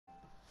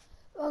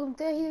Welkom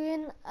terug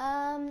iedereen.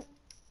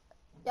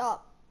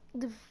 Ja,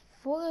 de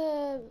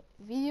vorige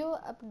video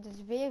heb ik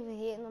dus weer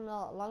vergeten om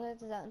dat langer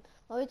te zetten.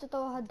 Maar weet je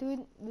wat we gaan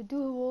doen? We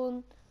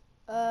doen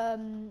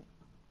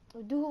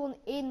gewoon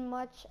één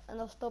match en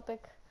dan stop ik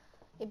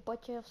een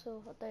potje of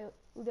zo,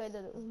 hoe dat je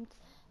dat noemt.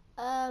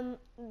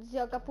 Dus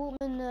ja, ik heb ook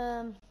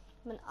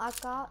mijn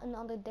AK, een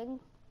ander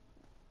ding,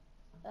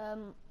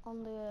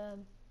 andere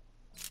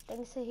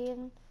dingen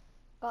gegeven.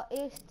 Ik ga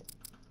eerst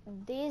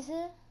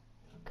deze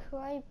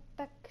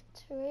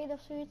Gold-AK12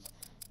 of zoiets.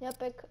 Die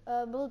heb ik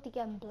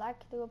multicam black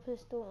erop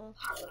gestoken.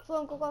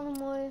 Vond ik ook wel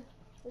mooi.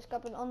 Dus ik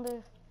heb een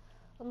andere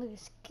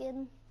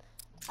skin.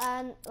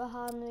 En we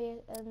gaan weer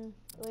een.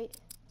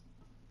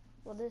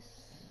 Wat is.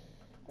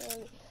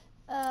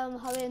 We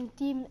gaan weer een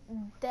team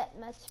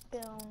deathmatch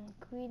spelen.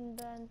 Queen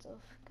Band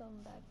of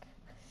Comeback.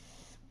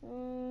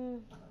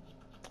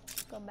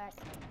 Comeback.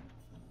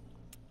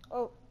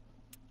 Oh.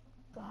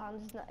 We gaan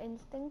dus naar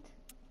Instinct.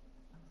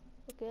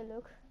 Oké,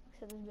 leuk. Ik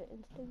zit dus bij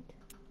Instinct.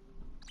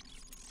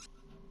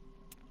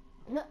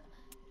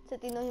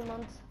 Zit hier nog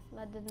iemand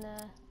met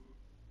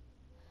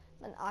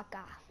een AK.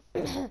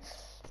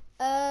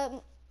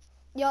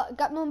 Ja, ik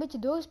heb nog een beetje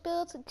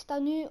doorgespeeld. Ik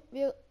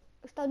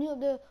sta nu op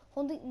de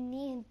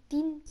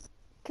 119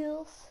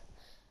 kills.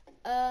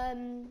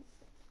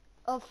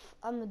 Of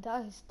aan mijn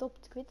dag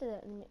gestopt, ik weet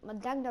het niet meer. Maar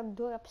ik denk dat ik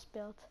door heb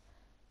gespeeld.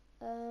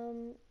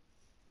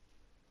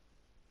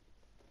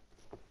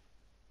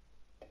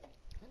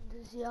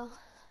 Dus ja.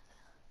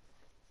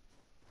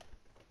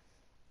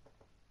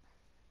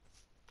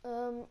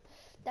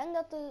 Ik denk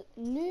dat er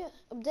nu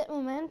op dit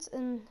moment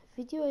een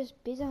video is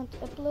bezig aan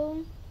het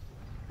uploaden.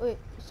 Oei,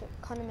 zo,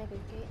 ik ga hem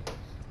even kijken.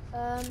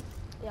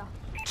 Ja.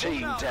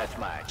 Team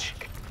deathmatch.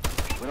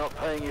 We're not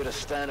paying you to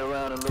stand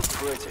around and look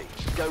pretty.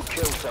 Go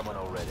kill someone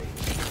already. Ik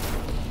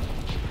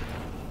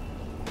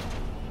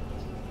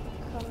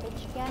ga een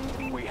beetje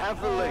scannen. We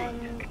have the lead.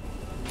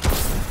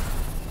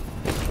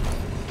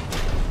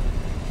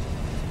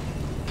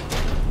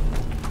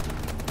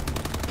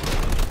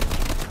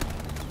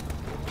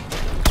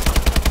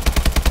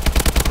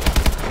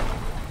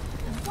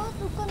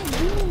 Hoe kan ik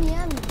die niet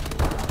hebben?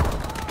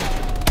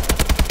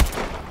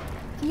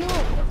 Yo,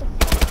 what the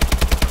fuck?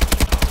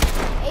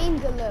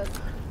 Eindelijk.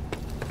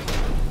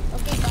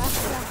 Oké, baas.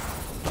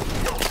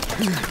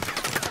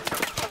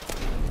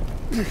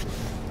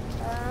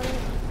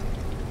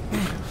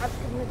 Als ik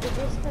het met de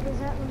rust willen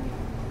zetten,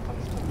 dat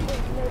is toch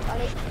leuk.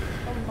 Allee,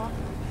 kom bak.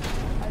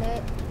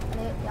 Allee,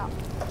 ja.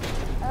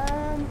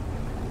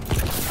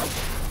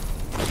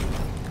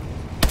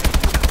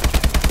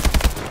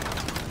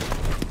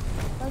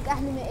 Dat ik echt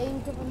niet meer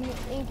één keer van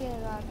één keer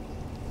raak.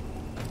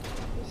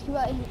 Misschien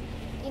wel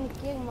één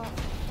keer, maar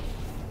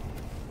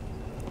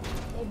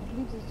het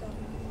bloed is dan.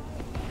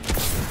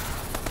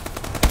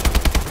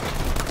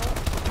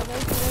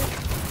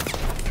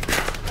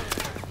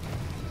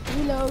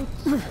 Reload.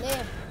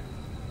 Nee.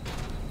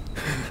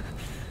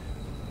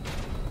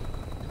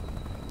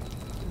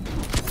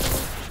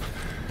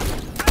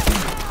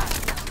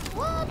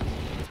 Wat?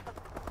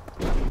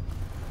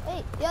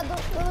 Hey, ja,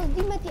 dat was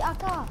die met die AK.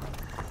 Dat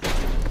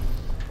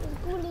is een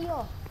coole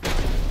joh.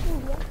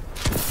 Cool, ja.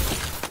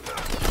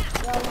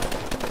 Ja,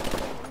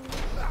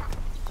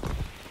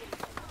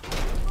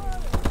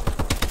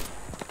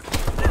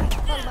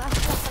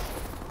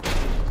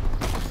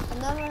 en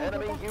dan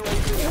heb ik de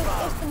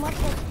eerste match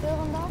wat ik speel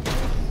vandaag.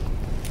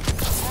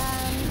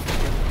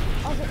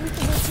 Als ik niet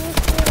te veel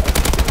speel,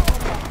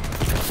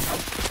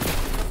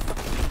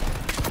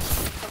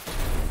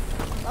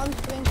 dan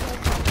spring ik.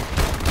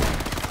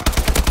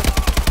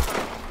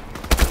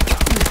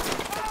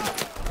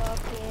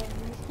 Oké,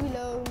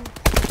 reload.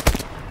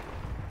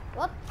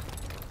 Wat?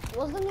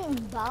 Was er nu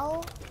een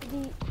bal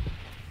die...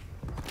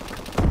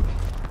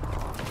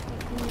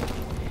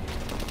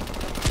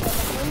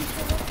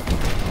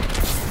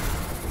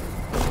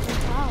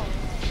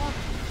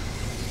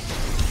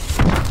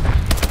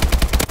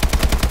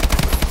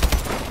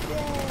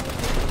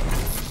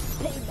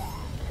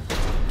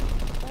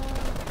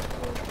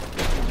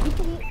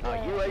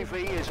 UAV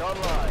is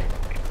online.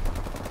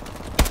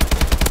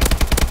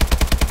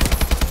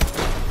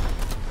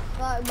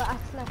 Wow, ik ben echt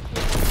slecht.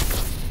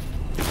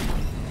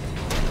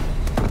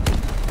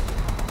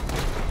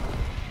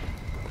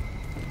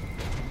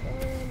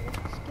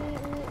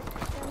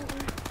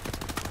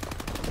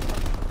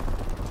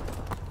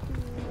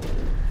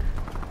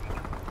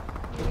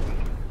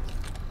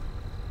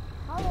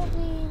 Hallo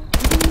vriend.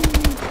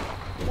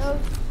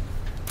 Dood.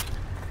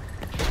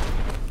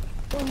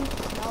 Oh, niet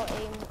te snel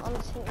één,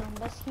 anders ging ik nog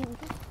best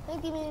schieten.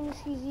 Denk je mij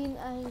misschien zien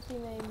en ging je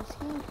mij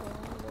misschien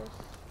komen, dus.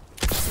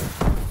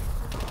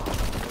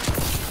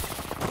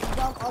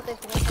 Dan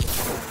altijd terug.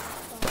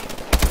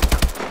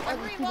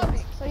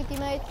 Sorry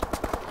teammate.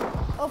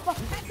 Oh fuck,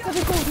 dat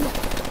is ook niet.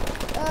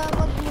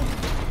 Wat moet ik?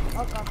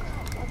 Oh kak.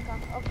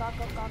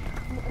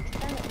 Ik moet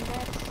extended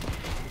max.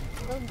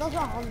 Dat is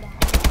wel handig.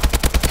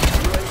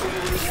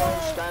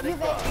 Standing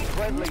by.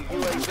 Friendly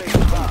UAV is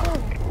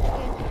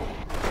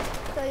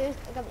Serieus,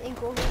 ik heb één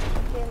kogel.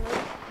 Oké,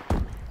 leuk.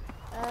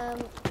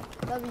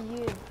 Dat hebben we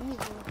hier.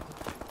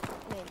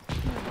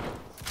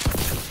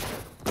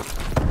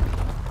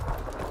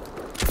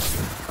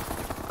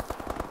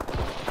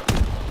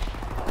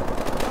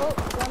 Oh,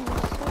 dan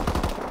is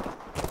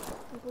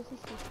in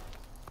positie.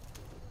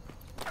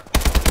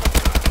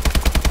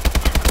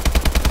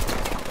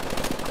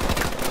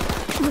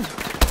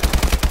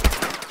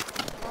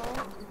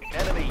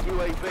 Enemy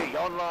UAV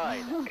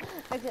online.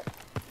 Kijk,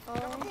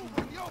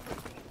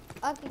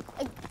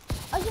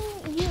 als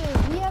je een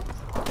UAV hebt,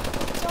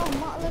 is het wel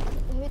makkelijk.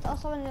 Je weet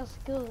als wanneer je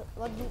skill,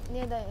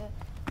 wanneer dat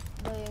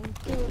je een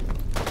kill,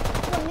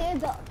 wanneer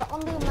de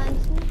andere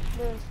mensen,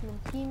 dus mijn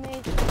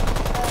teammates, een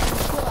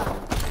kill aan.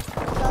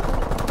 Er staat een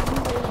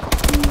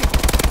UAV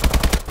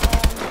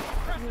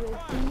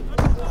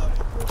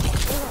is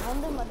dus heel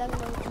handig, maar dan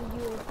ben ik een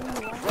UAV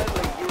niet.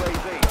 Friendly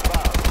UAV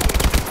above.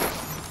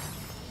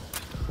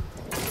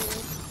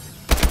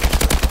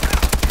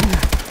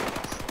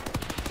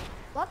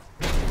 Wat?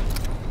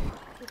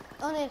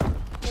 Oh nee,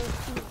 nee,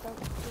 zie ik dat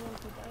iemand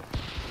die daar is.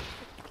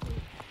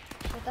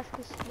 Ik dacht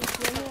even niet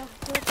meer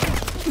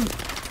afgekomen.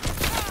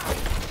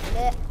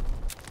 Nee,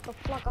 stop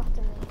vlak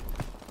achter mij.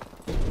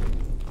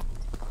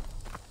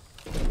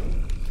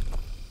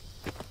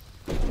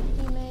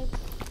 Teammate.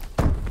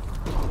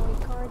 Mooi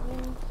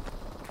Guardian.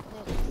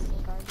 Nee, dat is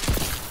geen Guardian.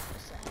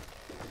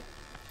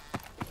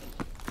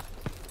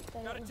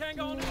 Got a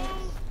tango on the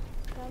move!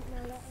 Kijk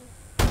naar letten.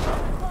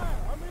 Fire!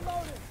 I'm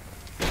reloading!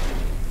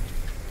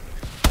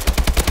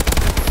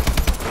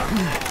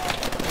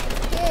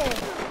 Oké.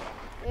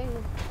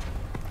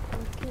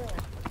 Een kill.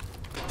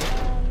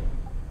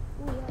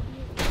 Oeh ja,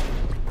 hier.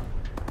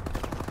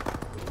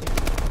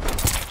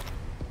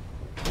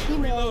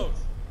 Teammate. Reload!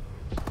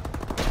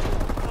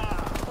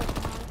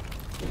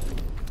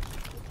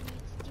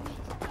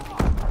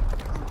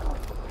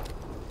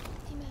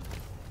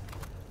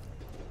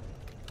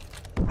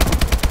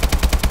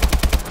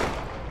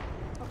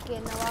 Oké,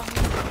 nou wacht.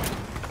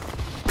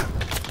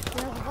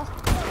 Nou vast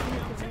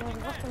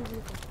een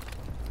vliegen.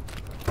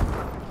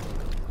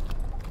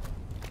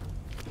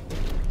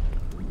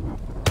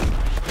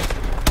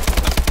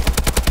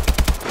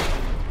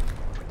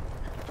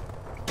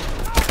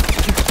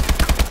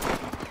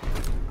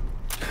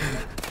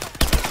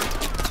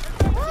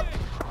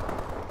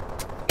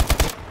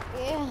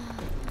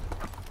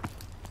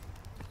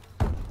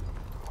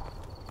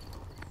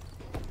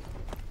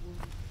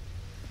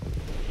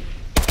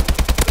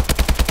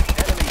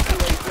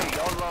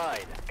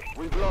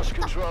 We've lost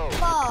control.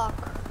 Fuck.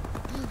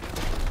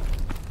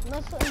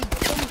 Dat is een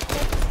dom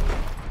plek.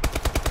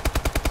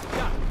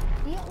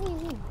 Die had niet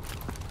zien.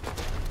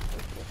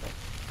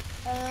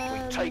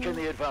 We've taken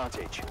the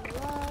advantage.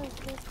 Waar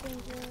is dit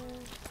puntje?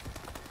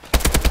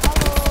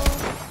 Hallo.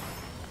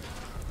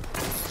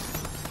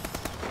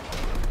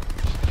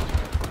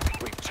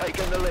 We've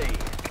taken the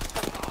lead.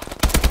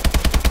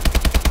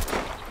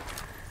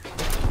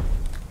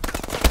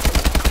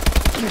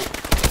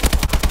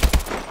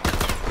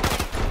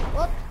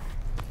 Wat?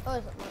 Oh,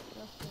 is dat maar?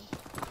 Dat is niet.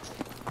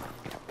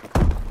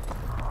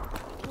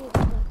 Kijk,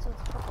 dat is het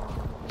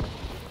fucking.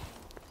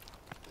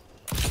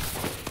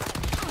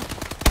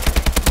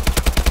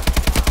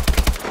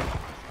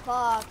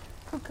 Fuck.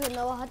 Koeken,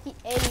 nou had hij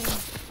één.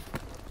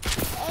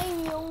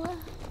 Eén jongen.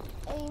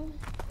 Eén.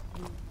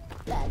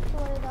 That's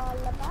what it all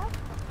about.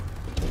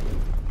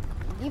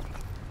 Diep.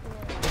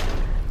 Nee.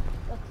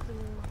 Dat is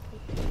niet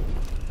makkelijk.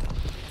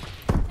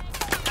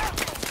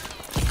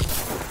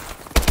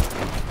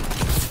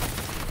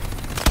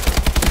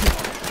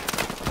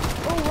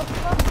 Oh, what the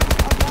fuck?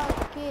 Oh, daar.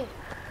 Oké.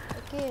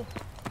 Oké.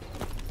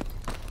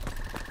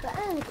 Ja,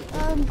 eindelijk.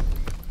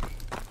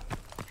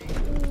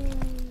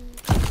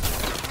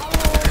 Hallo,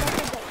 wat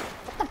is dat?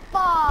 What the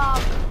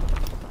fuck?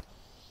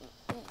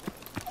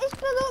 Ik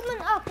speel op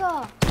mijn akka.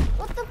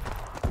 What the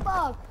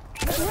fuck?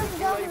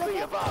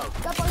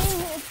 Ik heb alleen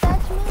een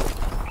attachment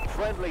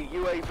Friendly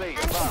UAV en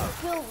het above.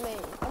 killed me.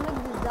 En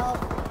ik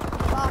dezelfde.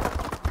 Fuck.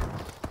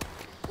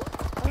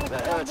 En ik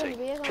They're heb hurting.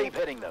 weer Keep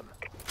hitting them.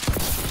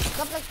 ik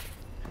heb like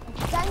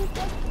een tank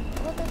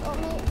dat ik op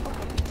mee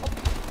op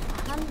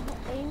hem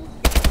één.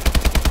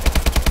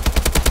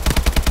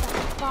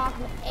 Fuck,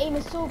 mijn aim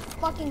is zo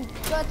fucking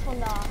kut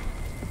vandaag.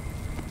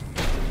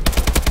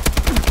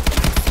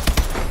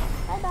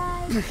 Bye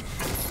bye.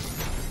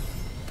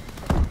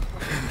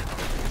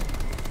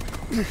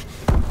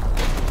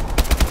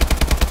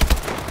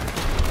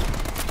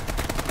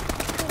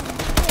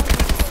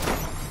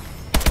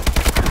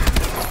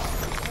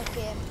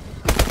 Oké.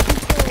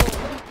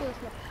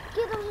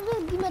 Kijk, dat is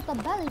weer die met dat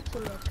belletje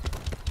lukt.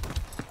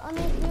 Oh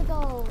nee, ik weet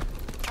al.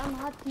 En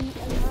had die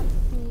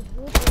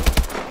hulp.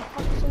 En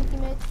fuck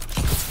centimeter.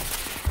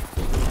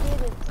 Ik weet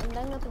het. Ik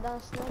denk dat we daar een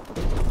sniper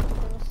was. Dat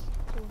was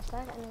zo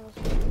sterk en dat was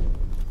goed.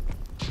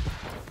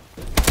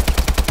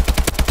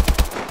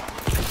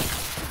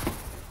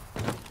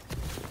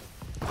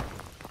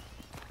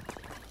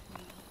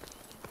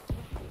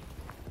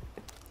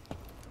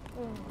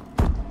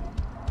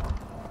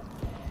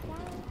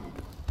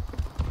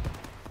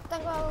 Ik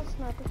denk wel dat het een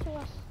snipertje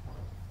was.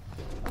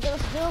 Want dat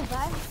was heel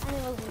ver en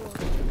hij was dood.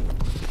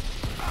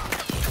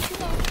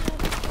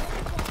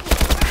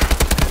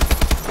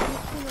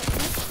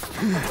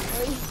 Hoi.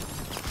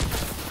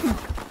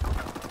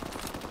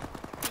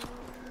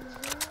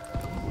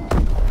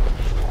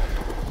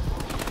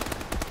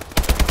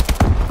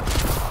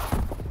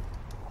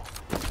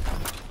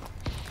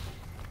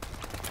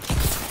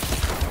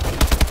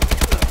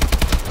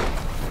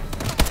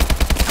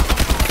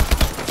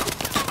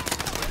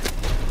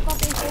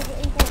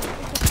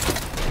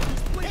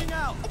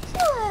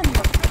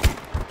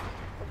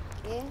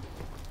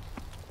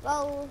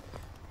 Wel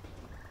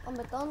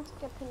ambetant,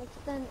 ik heb geen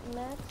extended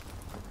mag.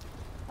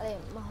 Alleen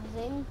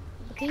magazijn.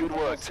 Good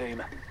work, team.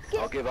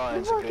 I'll give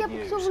Irons a Ik heb good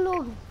het zo news.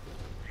 verloren.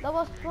 Dat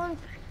was gewoon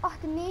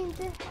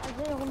 98 en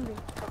 200.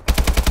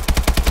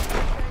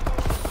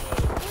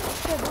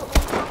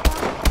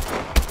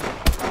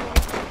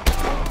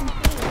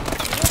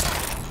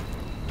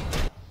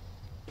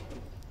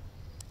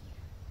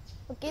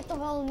 Oké, toch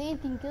al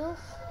 19 kills.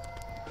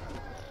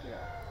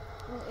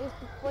 Mijn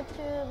eerste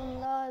potje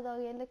vandaag, dat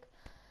eigenlijk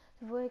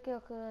de vorige keer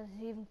ook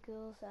 7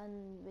 kills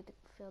en weet ik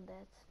veel dat.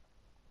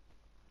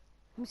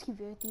 Misschien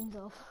 14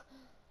 zelf.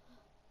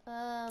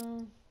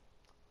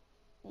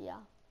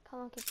 Ja, ik ga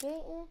nog een keer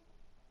kijken.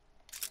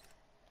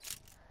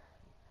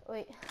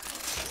 Oei.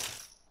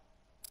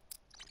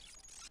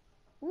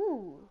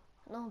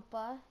 Nog een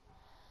paar.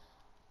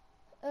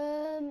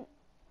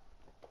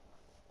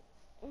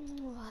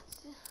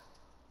 Wat?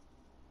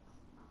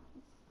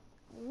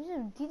 Hoe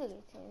zijn die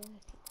eruit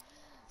zijn?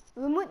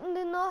 We moeten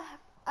er nog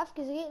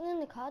even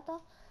rekenen, ik haat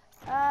dat.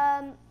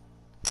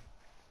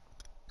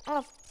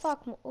 Ah,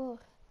 fuck mijn oor.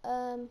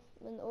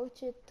 Mijn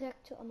oortje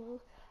trekt zo aan mijn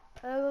oor.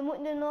 We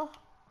moeten er nog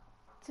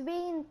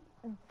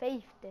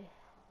 52.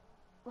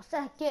 Wat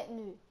zeg ik dit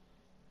nu?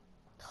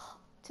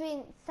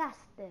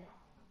 62.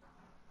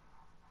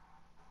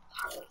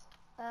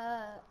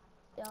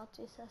 Ja,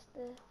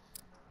 62.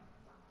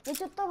 Weet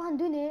je wat we gaan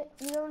doen, hè?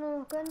 Die gaan we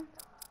nog kunnen.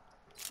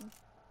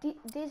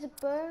 Deze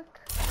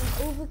perk,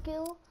 een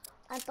overkill.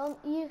 En dan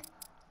hier,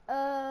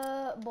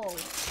 bal.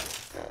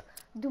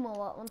 Doe maar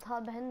wat, want het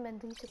gaat beginnen met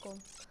 3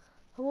 seconden.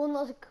 Gewoon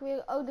als ik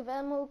weer oude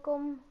vermo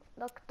kom,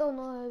 dat ik toch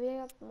nog een weer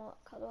heb, maar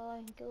ik ga wel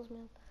geen kills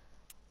meer.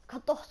 Ik ga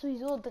toch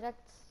sowieso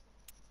direct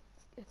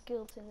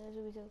gekilld zijn, hè,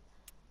 sowieso.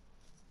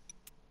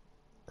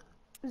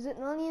 We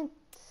zitten nog niet in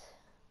het...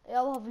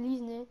 Ja, we gaan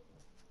verliezen, hè.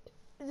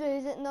 We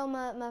zitten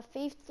nou met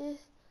 50,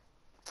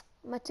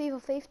 met 2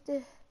 van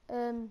 50,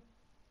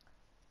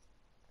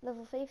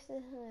 level 50,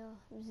 ja,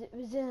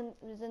 we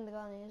zijn er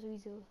aan, hè,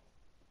 sowieso.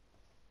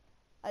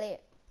 Allee,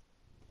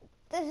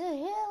 het is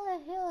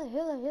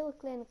een hele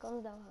kleine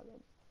kans dat we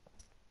hebben.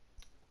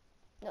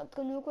 Ja, het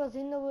kan nu ook wel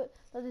zijn dat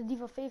we die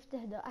van 50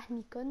 dat echt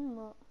niet kunnen,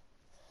 maar...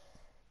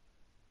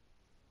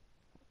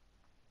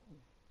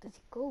 Dat is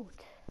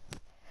goud.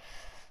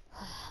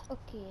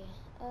 Oké,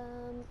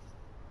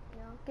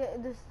 ja,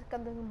 oké, dus ik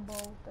heb er een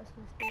bal, dat is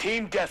nog steeds.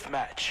 Team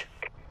deathmatch.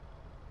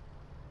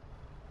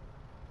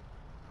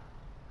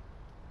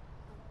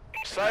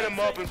 Sight him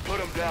up and put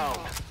him down.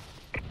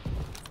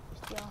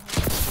 Ja.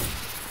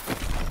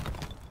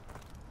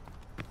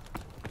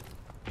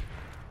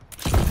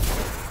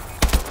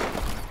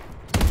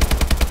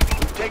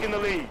 We've taken the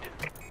lead.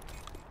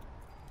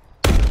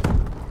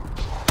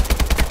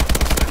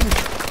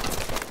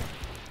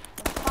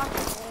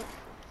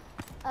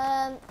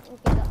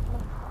 Oké, dat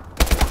mag.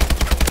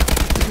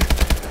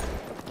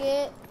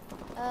 Oké,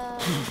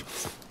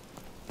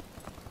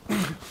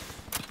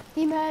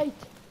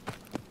 teammate.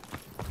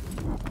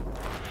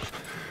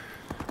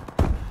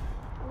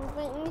 Ik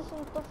vind niet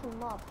zo'n toffe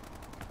map.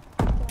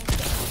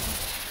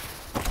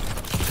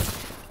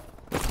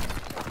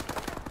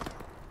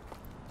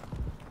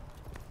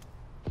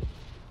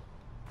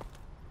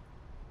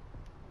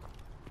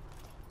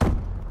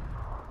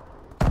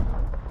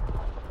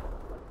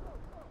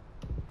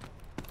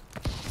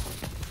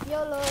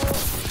 YOLO.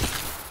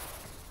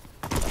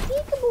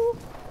 Peekaboo.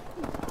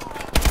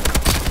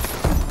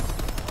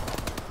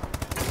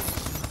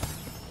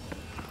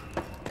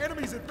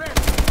 Enemies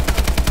advancing.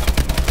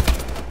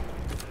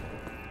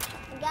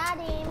 Got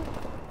him.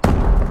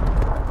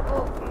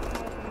 Oh.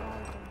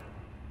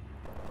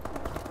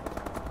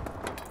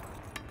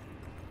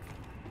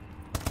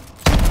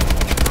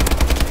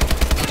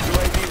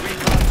 UAV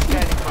recon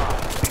standing by.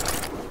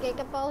 Oké, ik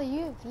heb al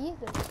hier 4,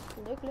 dus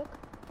leuk.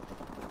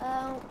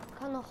 Ik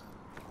ga nog...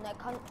 Nee, ik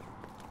ga...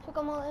 Zal ik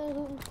allemaal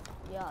inroepen?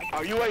 Ja.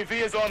 Our UAV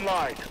is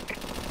online.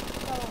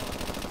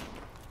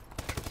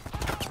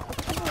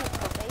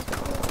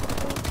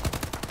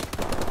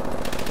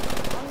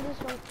 Anders,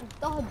 want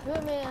dat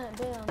gebeurt mij bijna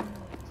nooit.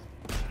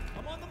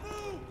 I'm on the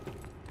move.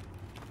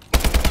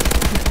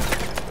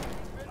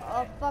 Oh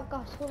fuck, ik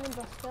had schoenen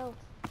dat stelt.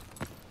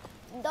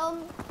 Dan.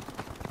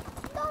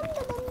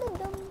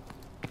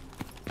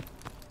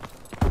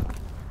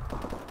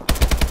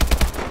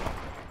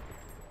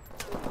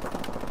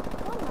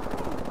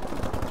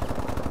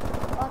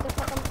 Wacht, ik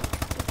pak hem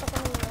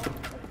niet meer.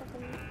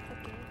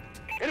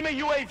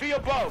 Enemy UAV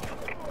above.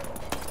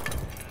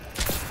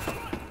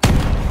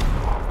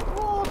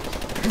 Wow.